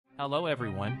Hello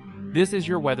everyone, this is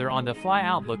your weather on the fly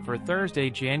outlook for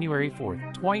Thursday, January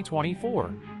 4th,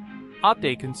 2024.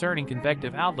 Update concerning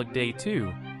convective outlook day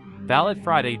 2, valid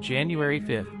Friday, January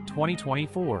 5th,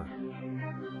 2024.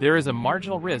 There is a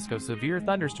marginal risk of severe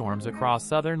thunderstorms across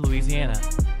southern Louisiana,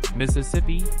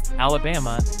 Mississippi,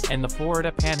 Alabama, and the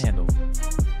Florida Panhandle.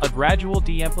 A gradual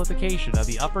deamplification of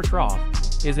the upper trough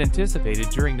is anticipated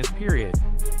during this period,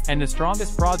 and the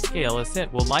strongest broad-scale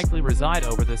ascent will likely reside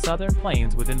over the southern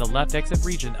plains within the left exit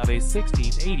region of a 60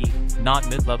 to 80 knot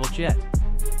mid-level jet.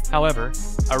 However,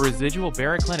 a residual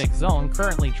baroclinic zone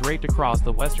currently draped across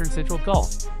the western central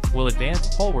Gulf will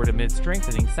advance poleward amid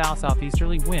strengthening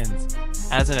south-southeasterly winds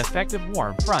as an effective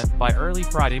warm front by early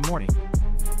Friday morning.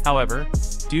 However,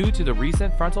 due to the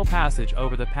recent frontal passage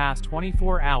over the past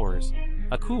 24 hours,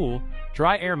 a cool,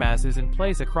 dry air mass is in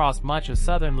place across much of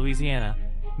southern Louisiana,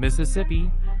 Mississippi,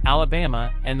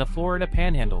 Alabama, and the Florida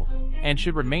Panhandle, and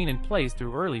should remain in place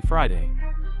through early Friday.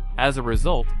 As a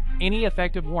result, any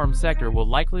effective warm sector will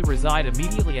likely reside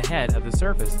immediately ahead of the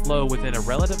surface low within a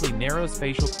relatively narrow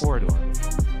spatial corridor.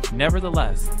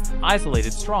 Nevertheless,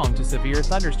 isolated strong to severe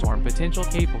thunderstorm potential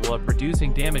capable of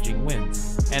producing damaging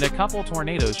winds, and a couple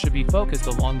tornadoes should be focused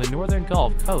along the northern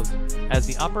Gulf Coast as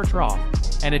the upper trough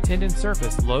and attendant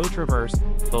surface low traverse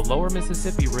the lower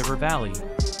Mississippi River Valley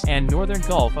and northern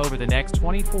Gulf over the next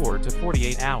 24 to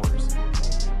 48 hours.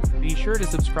 Be sure to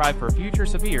subscribe for future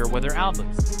severe weather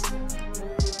outlooks.